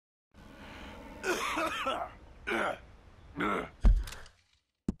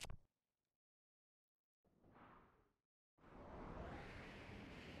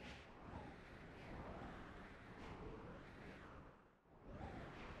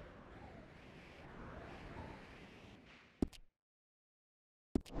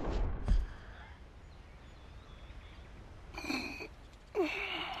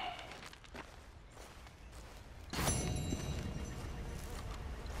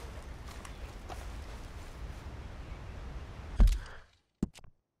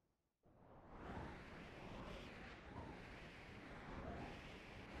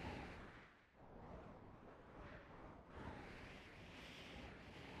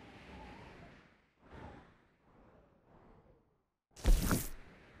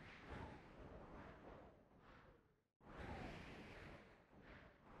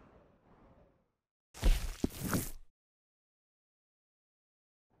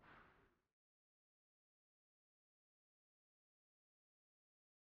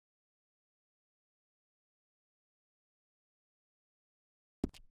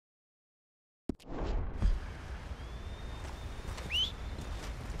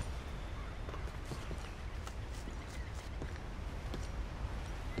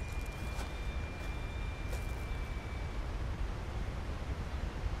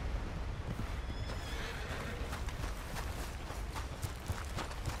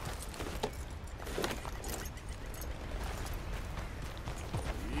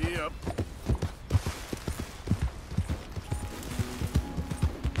Yep.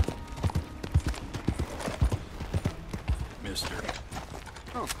 Mister.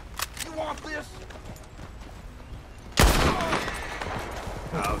 Oh, you want this?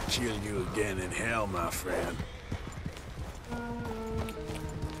 I'll kill you again in hell, my friend.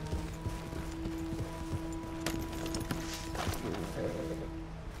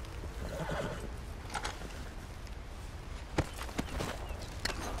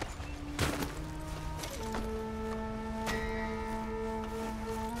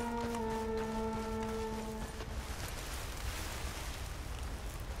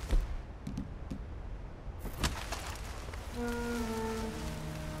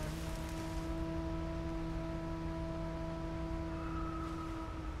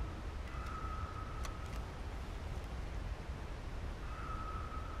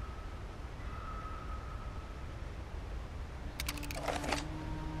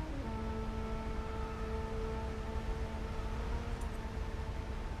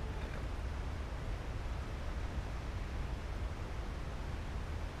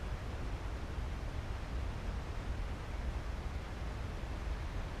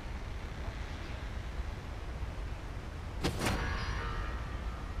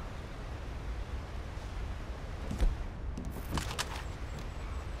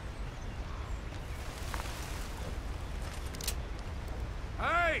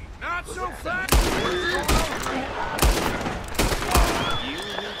 Not so fast! You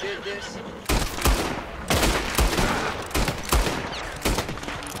who did this?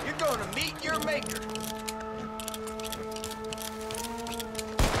 You're gonna meet your maker.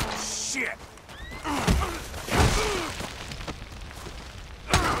 Shit!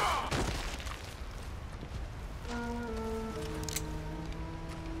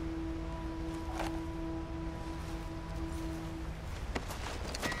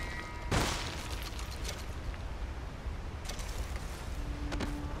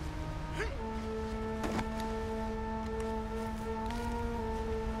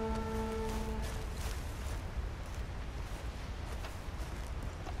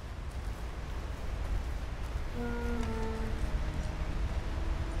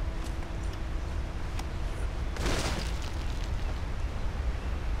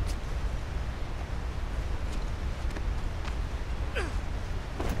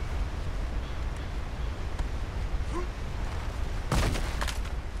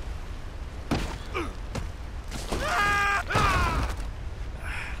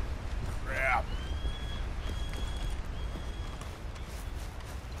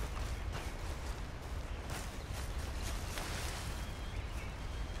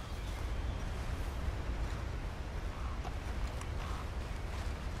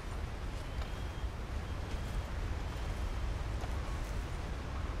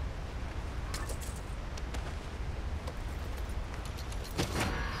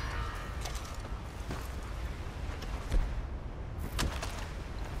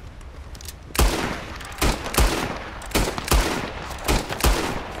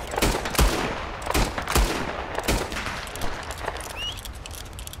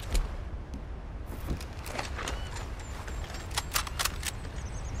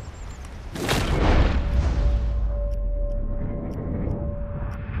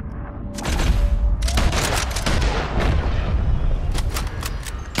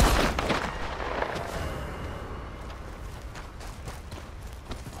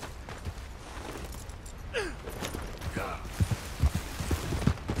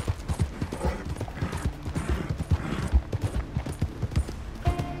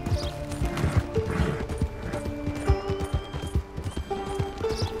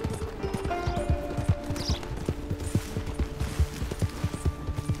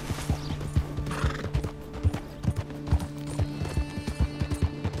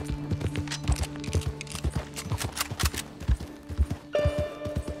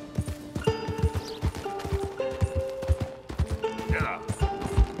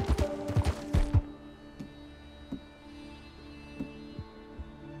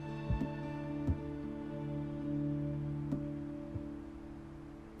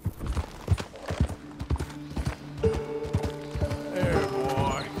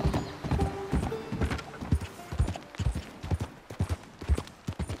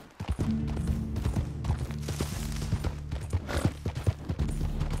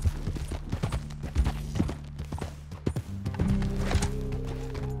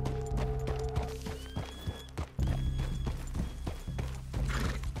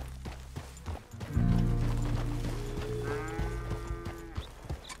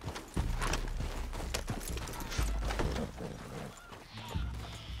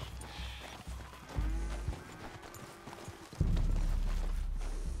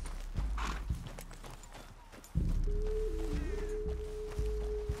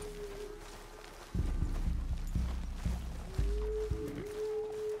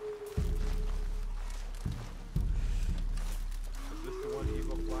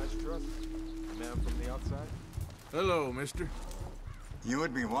 Hello, mister. You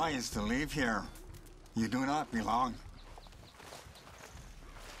would be wise to leave here. You do not belong.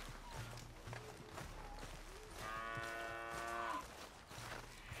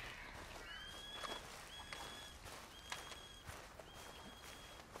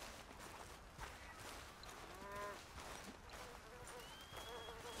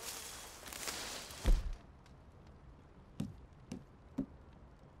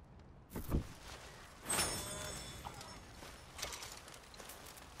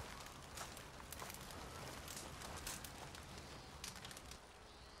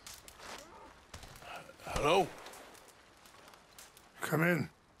 Hello? Come in.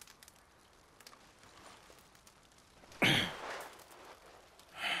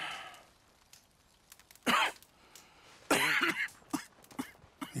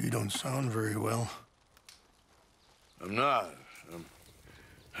 You don't sound very well. I'm not.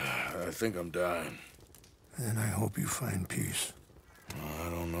 I think I'm dying. Then I hope you find peace. I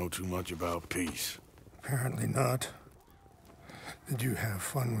don't know too much about peace. Apparently not. Did you have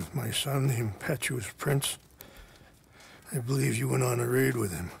fun with my son, the impetuous prince? I believe you went on a raid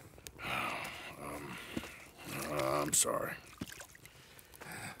with him. I'm sorry.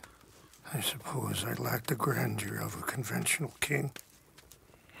 I suppose I lack the grandeur of a conventional king.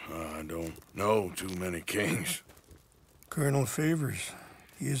 I don't know too many kings. Colonel Favors,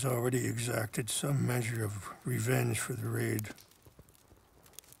 he has already exacted some measure of revenge for the raid.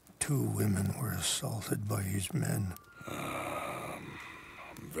 2 women were assaulted by his men.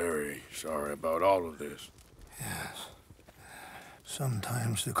 I'm very sorry about all of this. Yes.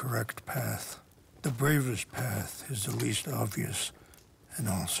 Sometimes the correct path, the bravest path, is the least obvious, and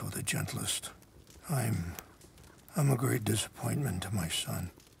also the gentlest. I'm a great disappointment to my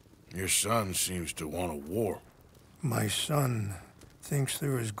son. Your son seems to want a war. My son thinks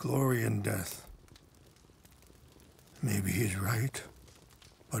there is glory in death. Maybe he's right,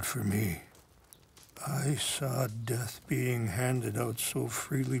 but for me, I saw death being handed out so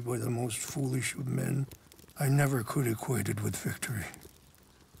freely by the most foolish of men, I never could equate it with victory.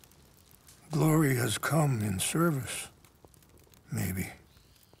 Glory has come in service. Maybe.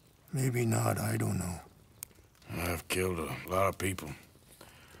 Maybe not, I don't know. I've killed a lot of people.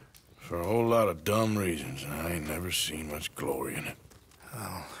 For a whole lot of dumb reasons, and I ain't never seen much glory in it.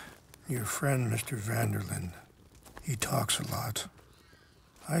 Well, your friend, Mr. Vanderlyn, he talks a lot.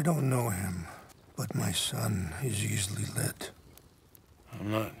 I don't know him, but my son is easily led.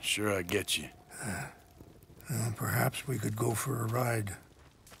 I'm not sure I get you. Well, perhaps we could go for a ride.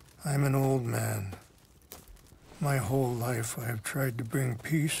 I'm an old man. My whole life I have tried to bring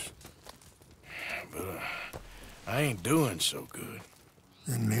peace. But I ain't doing so good.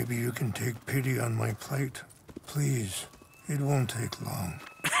 Then maybe you can take pity on my plight. Please, it won't take long.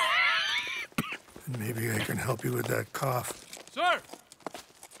 And maybe I can help you with that cough. Sir!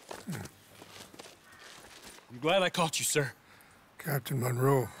 I'm glad I caught you, sir. Captain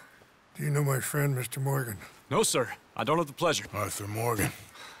Monroe, do you know my friend, Mr. Morgan? No, sir. I don't have the pleasure. Arthur Morgan.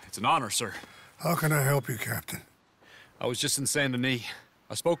 It's an honor, sir. How can I help you, Captain? I was just in Saint Denis.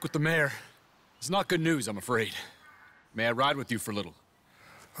 I spoke with the mayor. It's not good news, I'm afraid. May I ride with you for a little?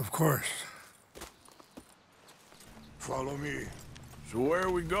 Of course. Follow me. So where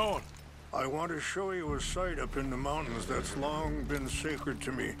are we going? I want to show you a site up in the mountains that's long been sacred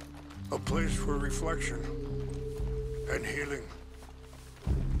to me. A place for reflection and healing.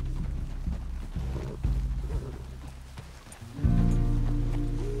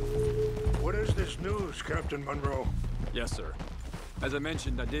 What is this news, Captain Monroe? Yes, sir. As I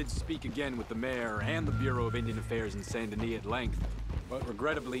mentioned, I did speak again with the mayor and the Bureau of Indian Affairs in Saint Denis at length. But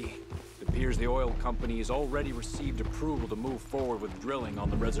regrettably, it appears the oil company has already received approval to move forward with drilling on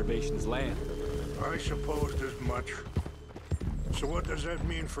the reservation's land. I supposed as much. So what does that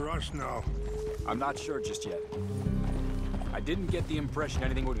mean for us now? I'm not sure just yet. I didn't get the impression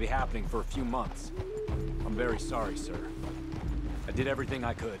anything would be happening for a few months. I'm very sorry, sir. I did everything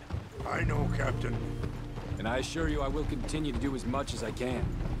I could. I know, Captain. And I assure you I will continue to do as much as I can.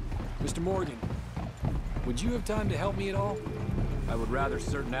 Mr. Morgan, would you have time to help me at all? I would rather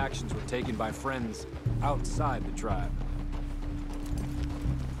certain actions were taken by friends outside the tribe.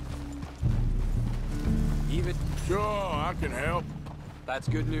 Even... Sure, I can help. That's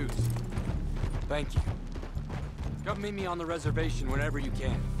good news. Thank you. Come meet me on the reservation whenever you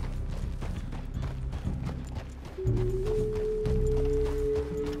can.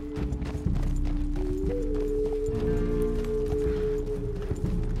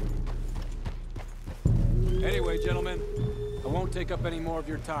 Anyway, gentlemen, I won't take up any more of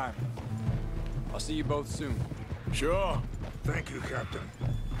your time. I'll see you both soon. Sure. Thank you, Captain.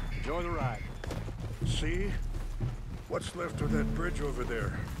 Enjoy the ride. See? What's left of that bridge over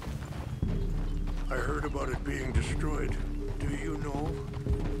there? I heard about it being destroyed. Do you know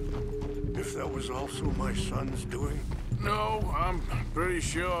if that was also my son's doing? No, I'm pretty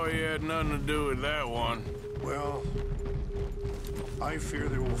sure he had nothing to do with that one. Well, I fear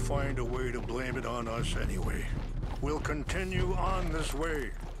they will find a way to blame it on us anyway. We'll continue on this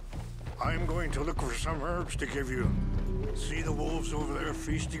way. I'm going to look for some herbs to give you. See the wolves over there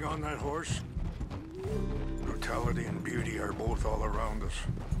feasting on that horse? Brutality and beauty are both all around us.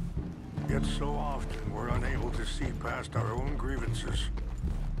 Yet so often we're unable to see past our own grievances.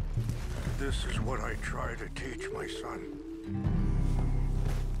 This is what I try to teach my son.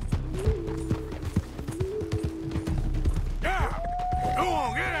 Yeah! Go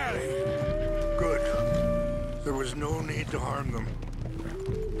on, get out of here! Good. There was no need to harm them.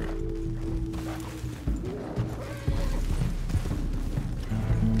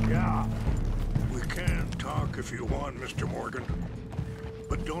 Yeah. We can talk if you want, Mr. Morgan.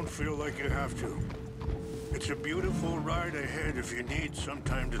 But don't feel like you have to. It's a beautiful ride ahead if you need some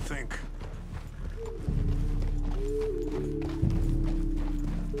time to think.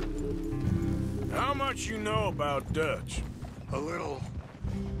 How much you know about Dutch? A little.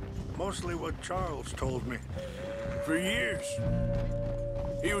 Mostly what Charles told me. For years.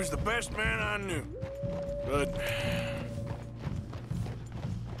 He was the best man I knew. But...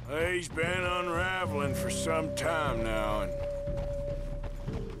 he's been unraveling for some time now, and...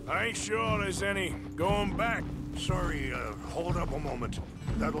 I ain't sure there's any going back. Sorry, hold up a moment.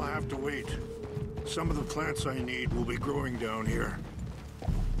 That'll have to wait. Some of the plants I need will be growing down here.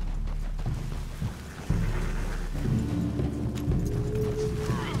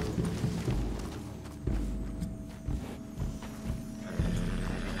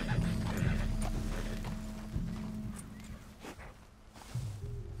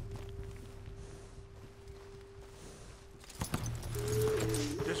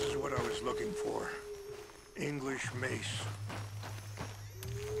 Looking for English mace.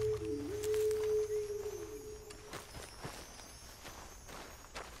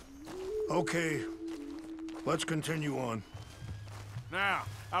 Okay, let's continue on. Now,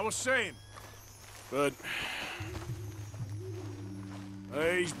 I was saying, but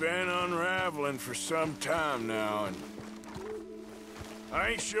he's been unraveling for some time now, and I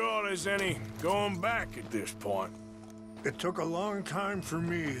ain't sure there's any going back at this point. It took a long time for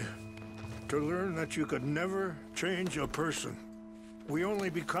me to learn that you could never change a person. We only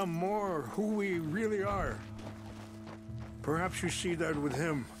become more who we really are. Perhaps you see that with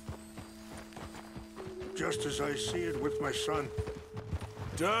him. Just as I see it with my son.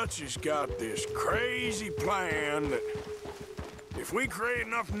 Dutch has got this crazy plan that if we create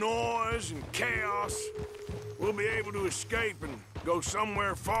enough noise and chaos, we'll be able to escape and go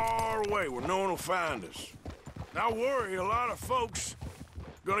somewhere far away where no one will find us. I worry a lot of folks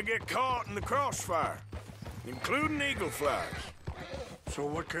gonna get caught in the crossfire, including eagle flies. So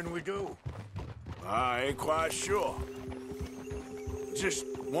what can we do? I ain't quite sure. Just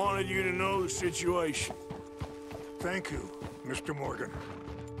wanted you to know the situation. Thank you, Mr. Morgan.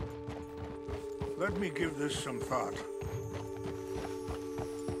 Let me give this some thought.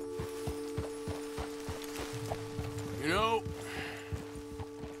 You know,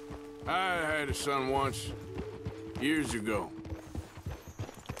 I had a son once, years ago.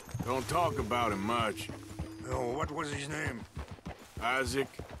 Don't talk about him much. Oh, what was his name? Isaac.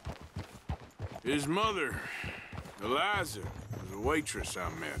 His mother, Eliza, was a waitress I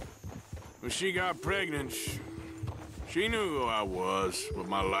met. When she got pregnant, she knew who I was, what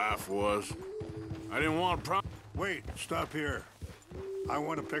my life was. I didn't want to Wait, stop here. I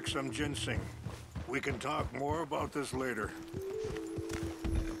want to pick some ginseng. We can talk more about this later.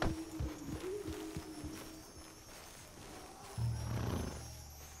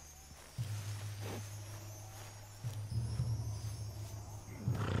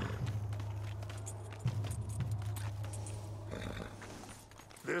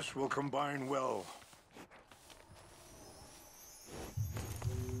 This will combine well.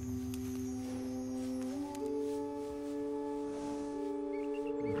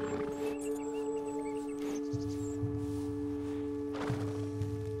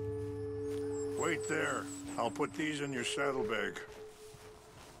 Wait there. I'll put these in your saddlebag.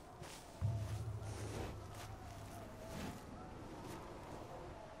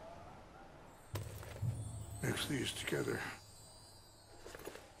 Mix these together.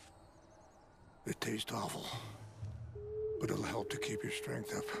 It tastes awful, but it'll help to keep your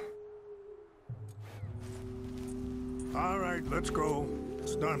strength up. All right, let's go.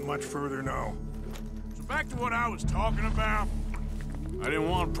 It's not much further now. So back to what I was talking about. I didn't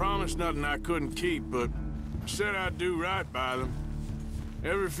want to promise nothing I couldn't keep, but I said I'd do right by them.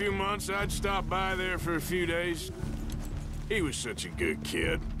 Every few months, I'd stop by there for a few days. He was such a good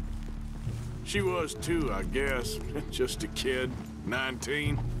kid. She was too, I guess. Just a kid,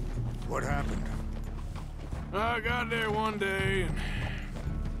 19. What happened? I got there one day and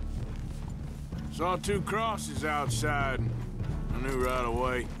saw 2 crosses outside. I knew right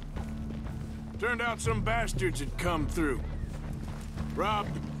away. Turned out some bastards had come through.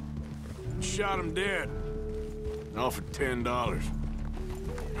 Robbed them. Shot him dead. Offered $10.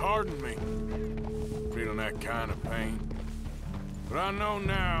 Hardened me. Feeling that kind of pain. But I know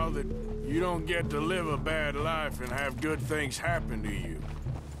now that you don't get to live a bad life and have good things happen to you.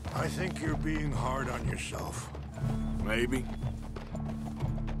 I think you're being hard on yourself. Maybe.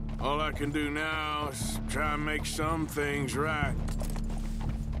 All I can do now is try and make some things right.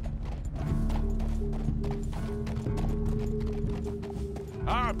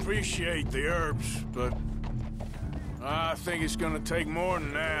 I appreciate the herbs, but I think it's gonna take more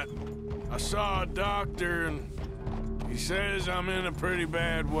than that. I saw a doctor and he says I'm in a pretty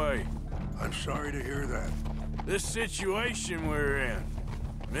bad way. I'm sorry to hear that. This situation we're in,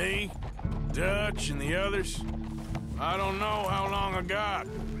 me, Dutch, and the others, I don't know how long I got,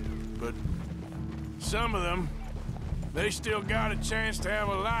 but some of them, they still got a chance to have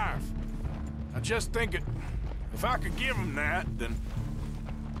a life. I just think if I could give them that, then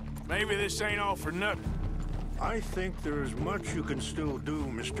maybe this ain't all for nothing. I think there is much you can still do,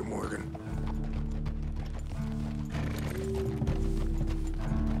 Mr. Morgan.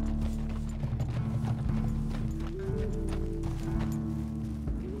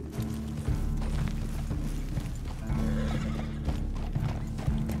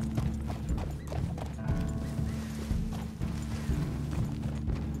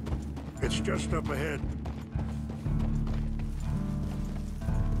 It's just up ahead.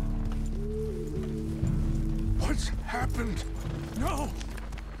 What's happened? No!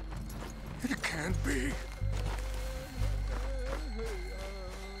 It can't be.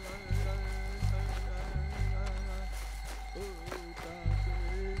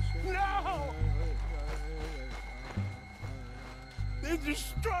 No! They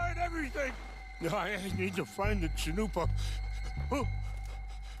destroyed everything! I need to find the Chanupa.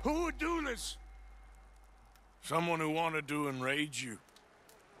 Who would do this? Someone who wanted to enrage you.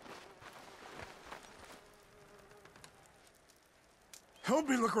 Help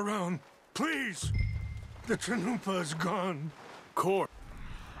me look around, please. The Chanupa is gone. Court.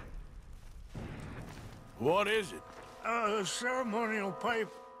 What is it? A ceremonial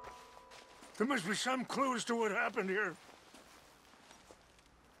pipe. There must be some clue as to what happened here.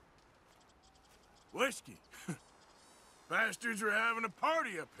 Whiskey. Bastards are having a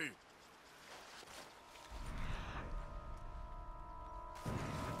party up here.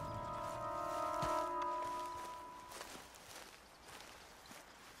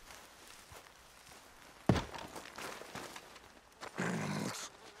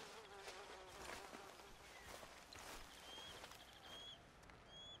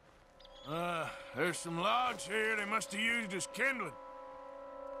 There's some logs here they must have used as kindling.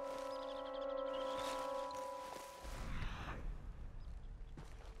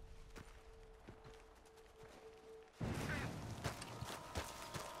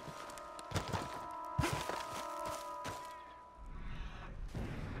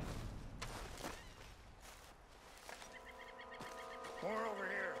 More over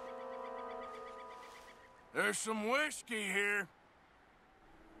here. There's some whiskey here.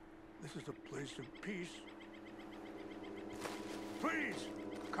 This is a place of peace. Please,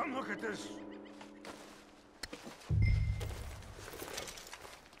 come look at this.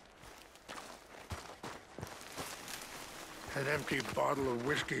 An empty bottle of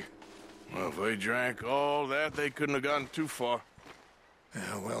whiskey. Well, if they drank all that, they couldn't have gotten too far.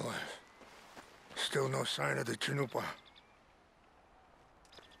 Yeah, well, still no sign of the Chanupa.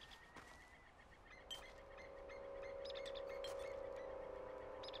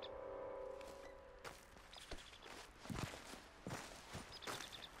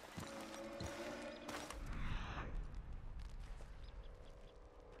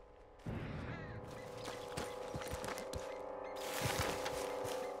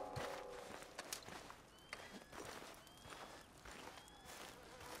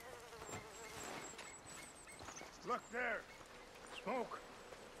 Look there. Smoke.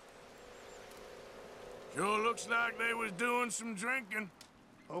 Sure looks like they was doing some drinking.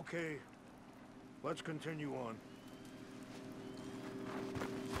 Okay. Let's continue on.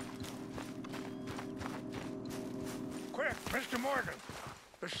 Quick, Mr. Morgan.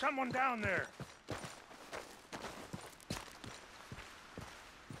 There's someone down there.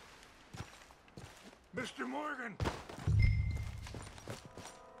 Mr. Mr. Morgan!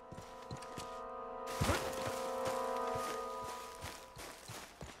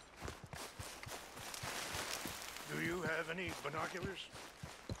 Do you have any binoculars?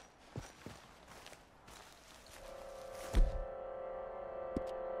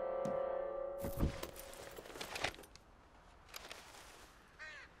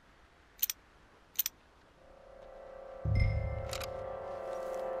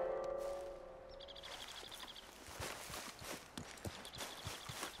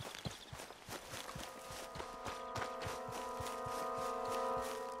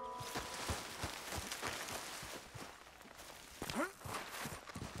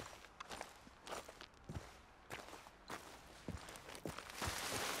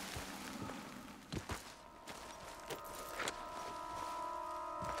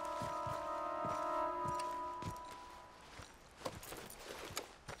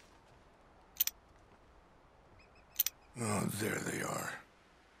 Oh, there they are.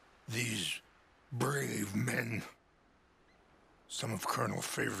 These brave men. Some of Colonel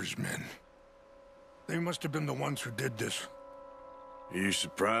Favor's men. They must have been the ones who did this. Are you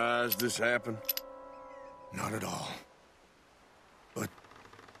surprised this happened? Not at all. But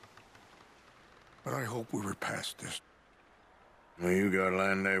I hope we were past this. Well, you got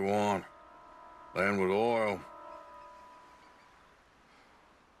land they want. Land with oil.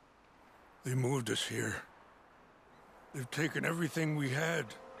 They moved us here. They've taken everything we had.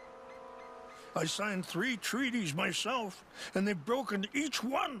 I signed 3 treaties myself, and they've broken each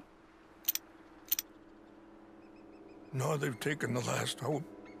one. Now they've taken the last hope.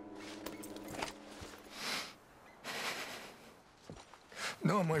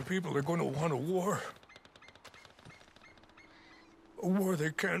 Now my people are going to want a war. A war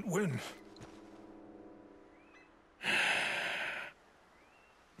they can't win.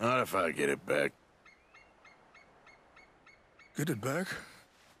 Not if I get it back. Get it back?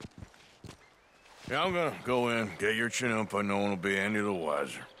 Yeah, I'm gonna go in, get your Chinook, no one will be any the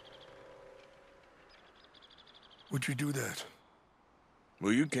wiser. Would you do that?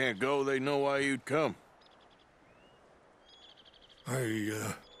 Well, you can't go, they know why you'd come. I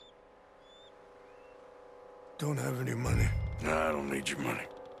don't have any money. Nah, I don't need your money.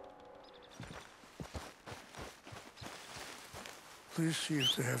 Please see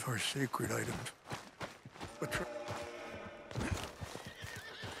if they have our sacred items. But try.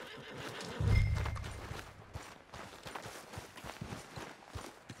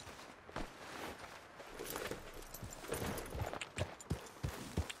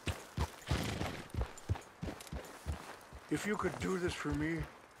 If you could do this for me,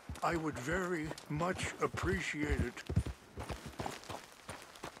 I would very much appreciate it.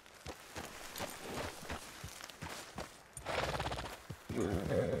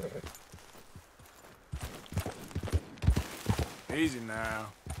 Easy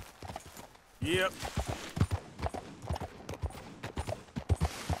now. Yep.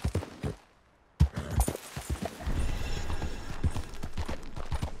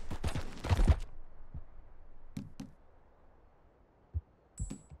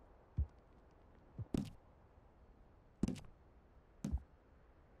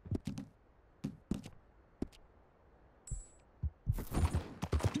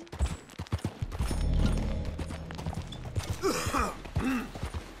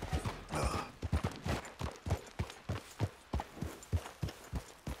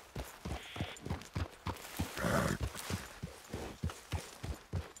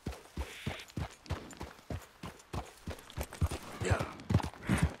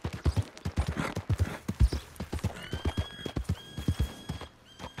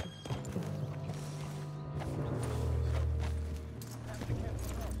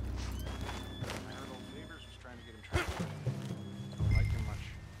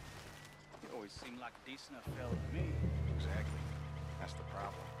 Like a decent enough fella to me. Exactly. That's the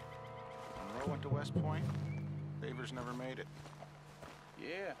problem. Monroe went to West Point. Favors never made it.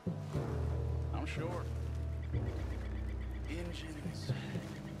 Yeah, I'm sure. Engines.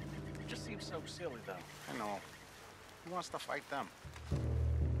 Just seems so silly, though. I know. Who wants to fight them? Who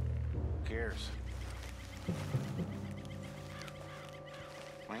cares?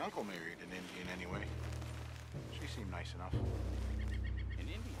 My uncle married an Indian anyway. She seemed nice enough. An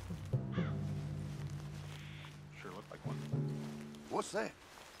Indian? Sure looked like one. What's that?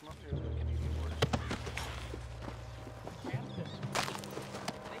 Come up here, look, Canadian borders.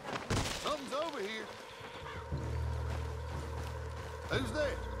 Something's over here. Who's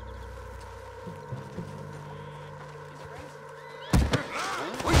that?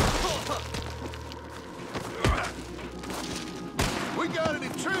 We got an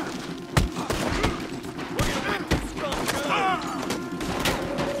intruder.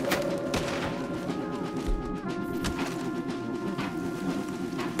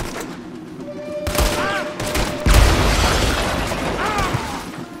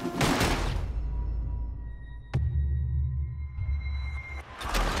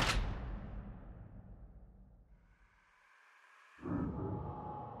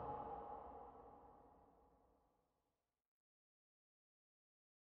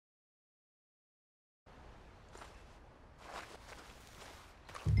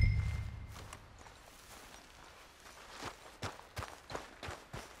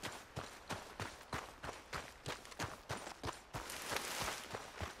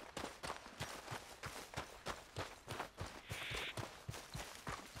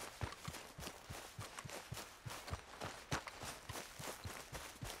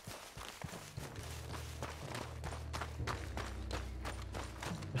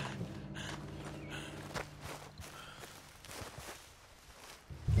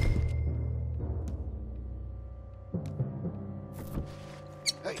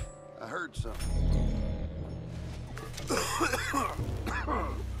 Hey, I heard something.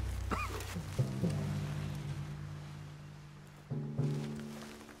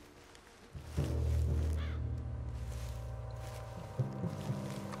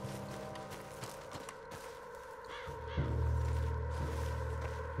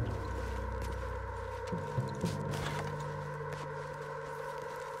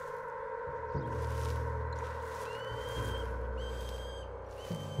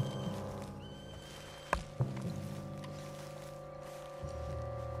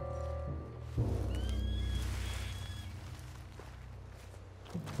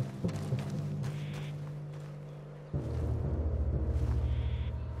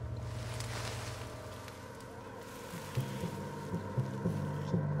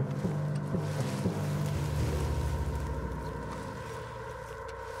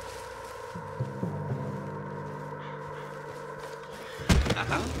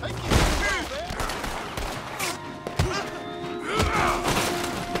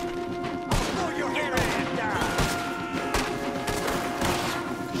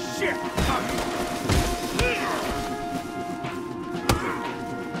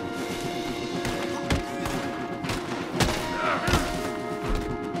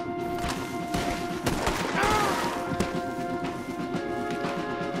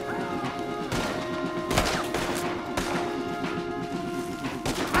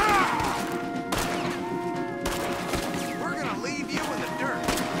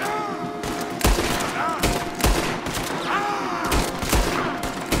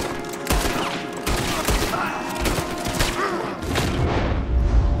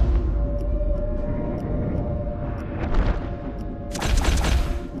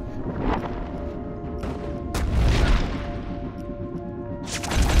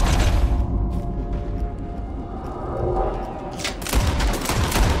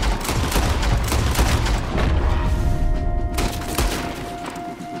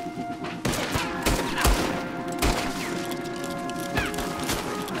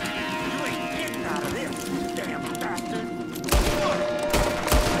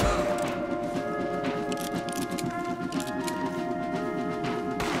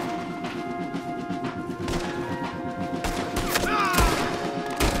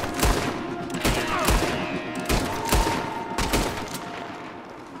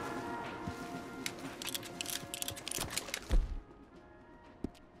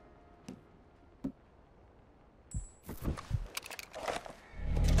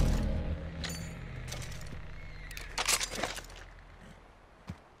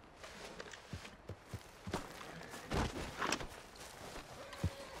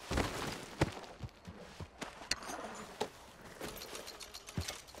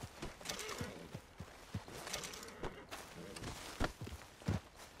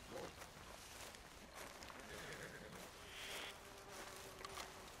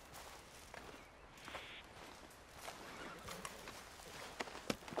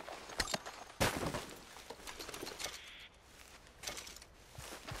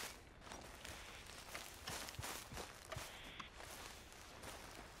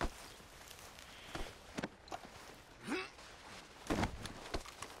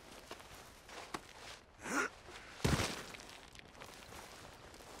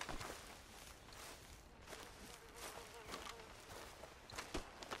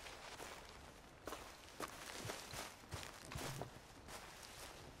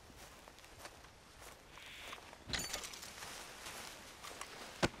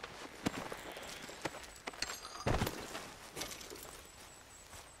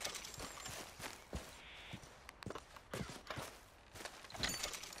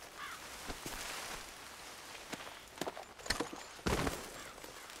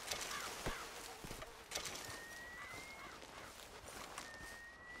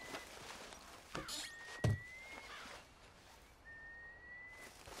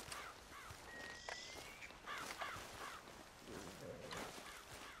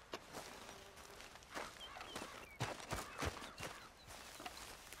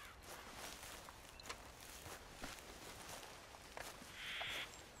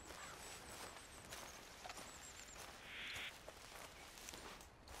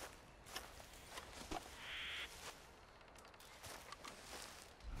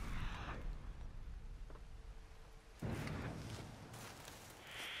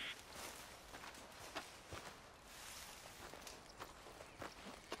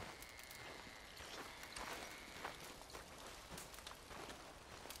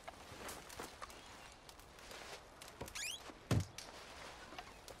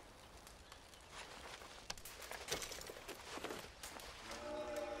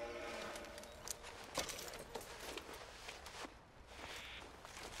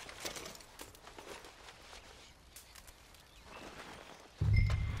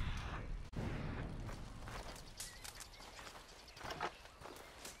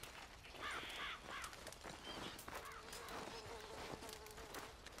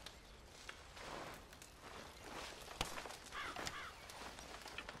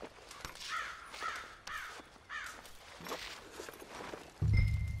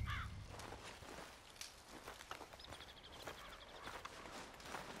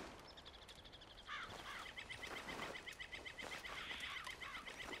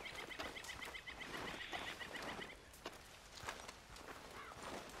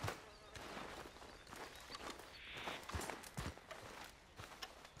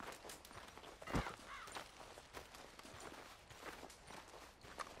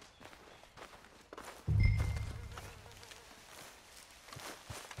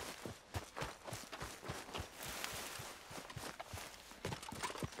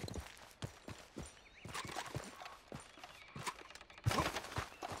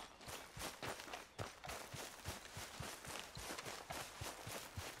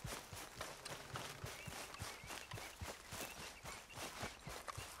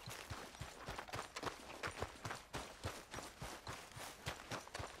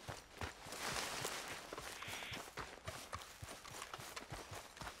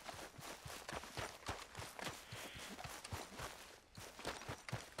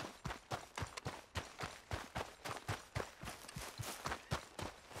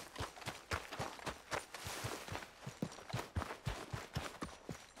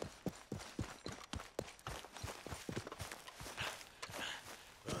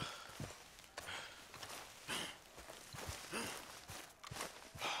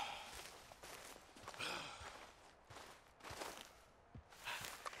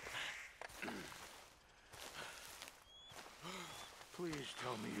 Please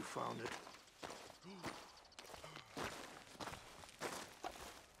tell me you found it.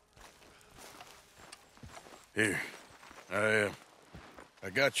 Here. I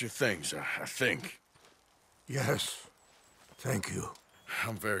got your things, I think. Yes. Thank you.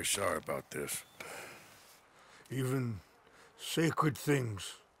 I'm very sorry about this. Even sacred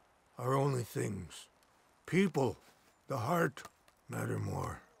things are only things. People, the heart, matter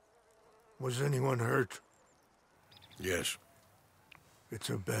more. Was anyone hurt? Yes. It's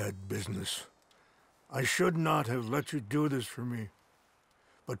a bad business. I should not have let you do this for me.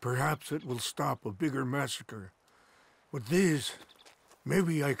 But perhaps it will stop a bigger massacre. With these,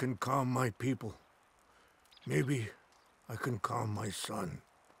 maybe I can calm my people. Maybe I can calm my son.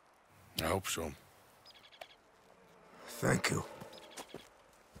 I hope so. Thank you.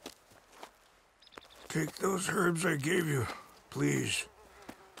 Take those herbs I gave you, please.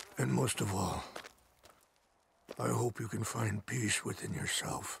 And most of all, I hope you can find peace within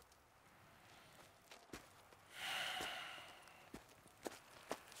yourself.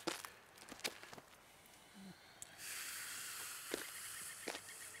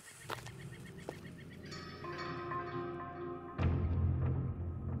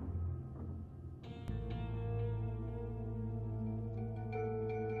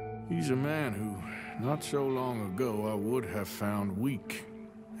 He's a man who, not so long ago, I would have found weak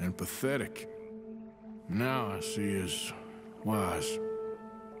and pathetic. Now I see as wise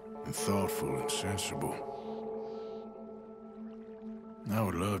and thoughtful and sensible. I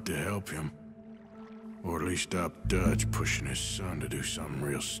would love to help him, or at least stop Dutch pushing his son to do something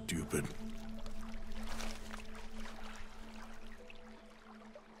real stupid.